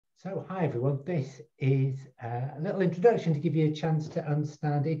So, hi everyone. This is a little introduction to give you a chance to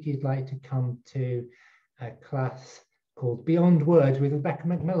understand if you'd like to come to a class called Beyond Words with Rebecca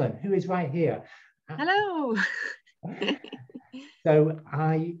MacMillan, who is right here. Hello. So,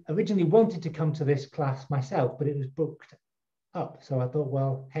 I originally wanted to come to this class myself, but it was booked up. So I thought,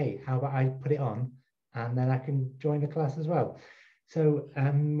 well, hey, how about I put it on and then I can join the class as well. So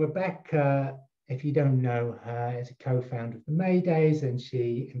Rebecca, if you don't know her, is a co-founder of the Maydays, and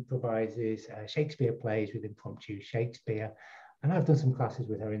she improvises Shakespeare plays with Impromptu Shakespeare. And I've done some classes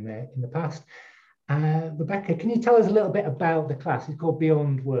with her in the past. Rebecca, can you tell us a little bit about the class? It's called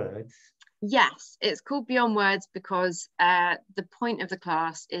Beyond Words. Yes, it's called Beyond Words because the point of the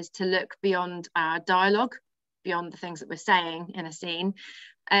class is to look beyond our dialogue, beyond the things that we're saying in a scene,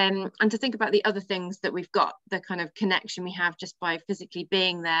 and to think about the other things that we've got, the kind of connection we have just by physically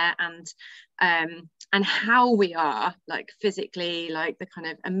being there, and how we are, like physically, like the kind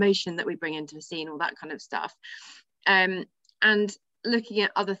of emotion that we bring into a scene, all that kind of stuff, and looking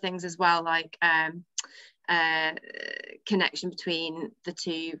at other things as well, like connection between the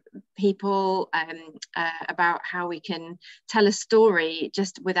two people, about how we can tell a story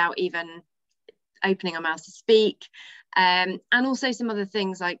just without even opening our mouths to speak, and also some other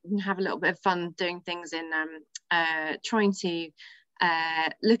things like have a little bit of fun doing things in trying to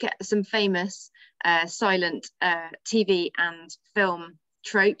look at some famous silent TV and film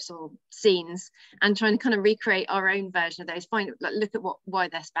tropes or scenes and trying to kind of recreate our own version of those, look at why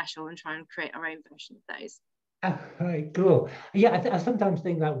they're special and try and create our own version of those. Right, cool. Yeah, I sometimes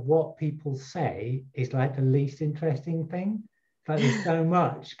think that what people say is like the least interesting thing. Like there's so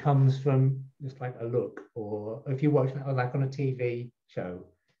much comes from just like a look, or if you watch like on a TV show.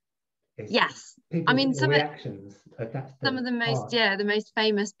 Yes, I mean some reactions. Some of the most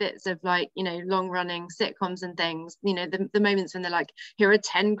famous bits of, like, you know, long-running sitcoms and things, you know, the moments when they're like, here are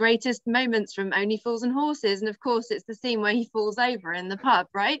 10 greatest moments from Only Fools and Horses, and of course it's the scene where he falls over in the pub,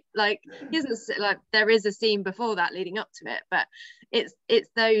 right? Like he isn't, like, there is a scene before that leading up to it, but it's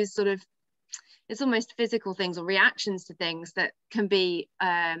those sort of, it's almost physical things or reactions to things that can be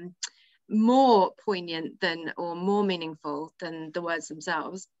more poignant than, or more meaningful than the words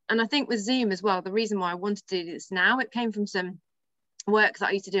themselves. And I think with Zoom as well, the reason why I wanted to do this now, it came from some work that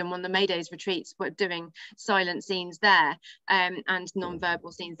I used to do in one of the Maydays retreats. We're doing silent scenes there, and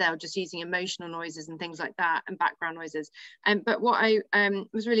non-verbal scenes there, just using emotional noises and things like that, and background noises. But what I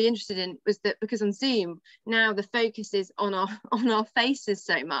was really interested in was that because on Zoom now the focus is on our faces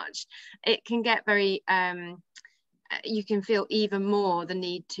so much, it can get very you can feel even more the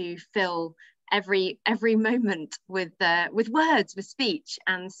need to fill every moment with words, with speech.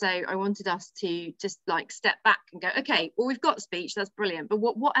 And so I wanted us to just like step back and go, okay, well, we've got speech, that's brilliant, but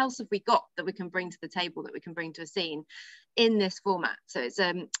what else have we got that we can bring to the table, that we can bring to a scene in this format? So it's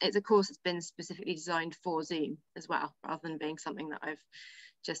a course that's been specifically designed for Zoom as well, rather than being something that I've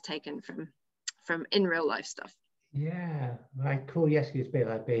just taken from in real life stuff. Yeah, right, cool. Yes, it's a bit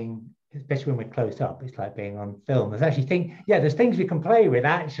like being, especially when we're close up, it's like being on film. There's actually there's things we can play with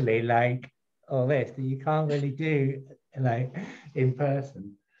actually, like all this that you can't really do like in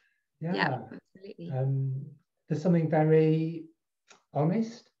person. Yeah, absolutely. There's something very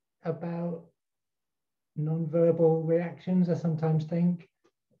honest about non-verbal reactions. I sometimes think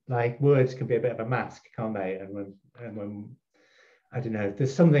like words can be a bit of a mask, can't they? And when I don't know,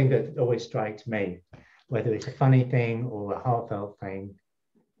 there's something that always strikes me, whether it's a funny thing or a heartfelt thing.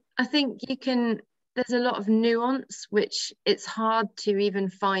 I think there's a lot of nuance, which it's hard to even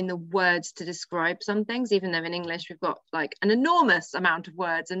find the words to describe some things, even though in English we've got like an enormous amount of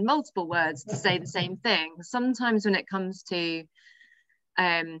words and multiple words to say the same thing. Sometimes when it comes to, you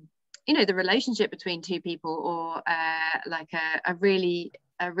know, the relationship between two people, or like a really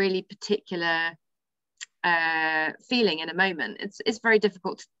particular feeling in a moment, it's very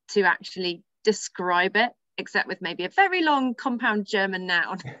difficult to actually describe it, except with maybe a very long compound German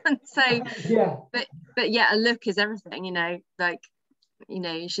noun. And so yeah, but yeah, a look is everything, you know, like, you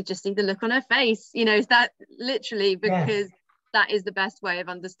know, you should just see the look on her face, you know, that literally, because that is the best way of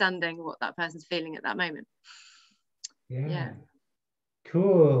understanding what that person's feeling at that moment. Yeah.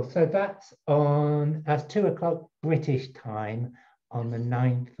 Cool. So that's 2:00 British time on the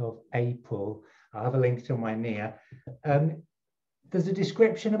 9th of April. I'll have a link somewhere near. There's a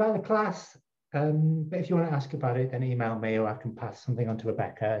description about the class, but if you want to ask about it, then email me, or I can pass something on to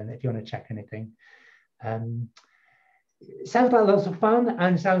Rebecca. And if you want to check anything, it sounds like lots of fun,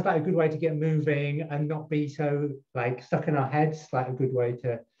 and sounds like a good way to get moving and not be so like stuck in our heads. Like a good way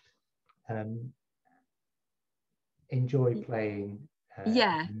to enjoy playing in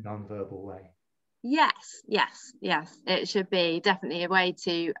a non-verbal way. Yes, yes, yes. It should be definitely a way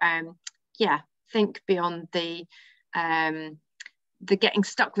to think beyond the getting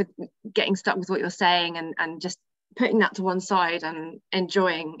stuck with what you're saying, and just putting that to one side and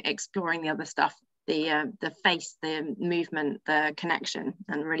exploring the other stuff, the face, the movement, the connection,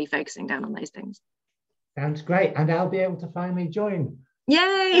 and really focusing down on those things. Sounds great. And I'll be able to finally join.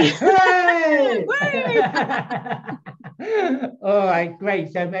 Yay! Hooray! All right,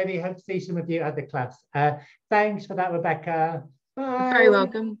 great. So maybe hope to see some of you at the class. Thanks for that, Rebecca. Bye. You're very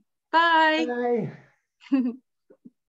welcome. Bye. Bye.